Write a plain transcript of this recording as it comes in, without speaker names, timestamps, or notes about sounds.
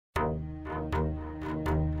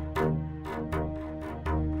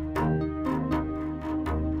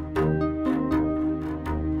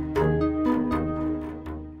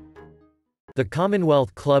The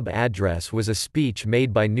Commonwealth Club Address was a speech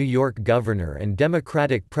made by New York Governor and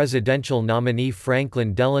Democratic presidential nominee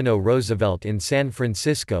Franklin Delano Roosevelt in San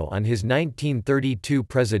Francisco on his 1932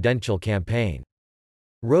 presidential campaign.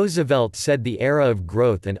 Roosevelt said the era of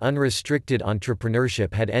growth and unrestricted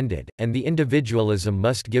entrepreneurship had ended, and the individualism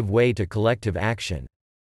must give way to collective action.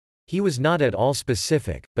 He was not at all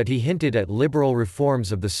specific, but he hinted at liberal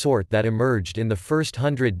reforms of the sort that emerged in the first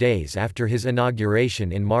 100 days after his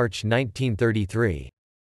inauguration in March 1933.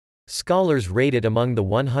 Scholars rate it among the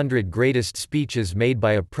 100 greatest speeches made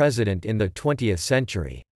by a president in the 20th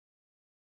century.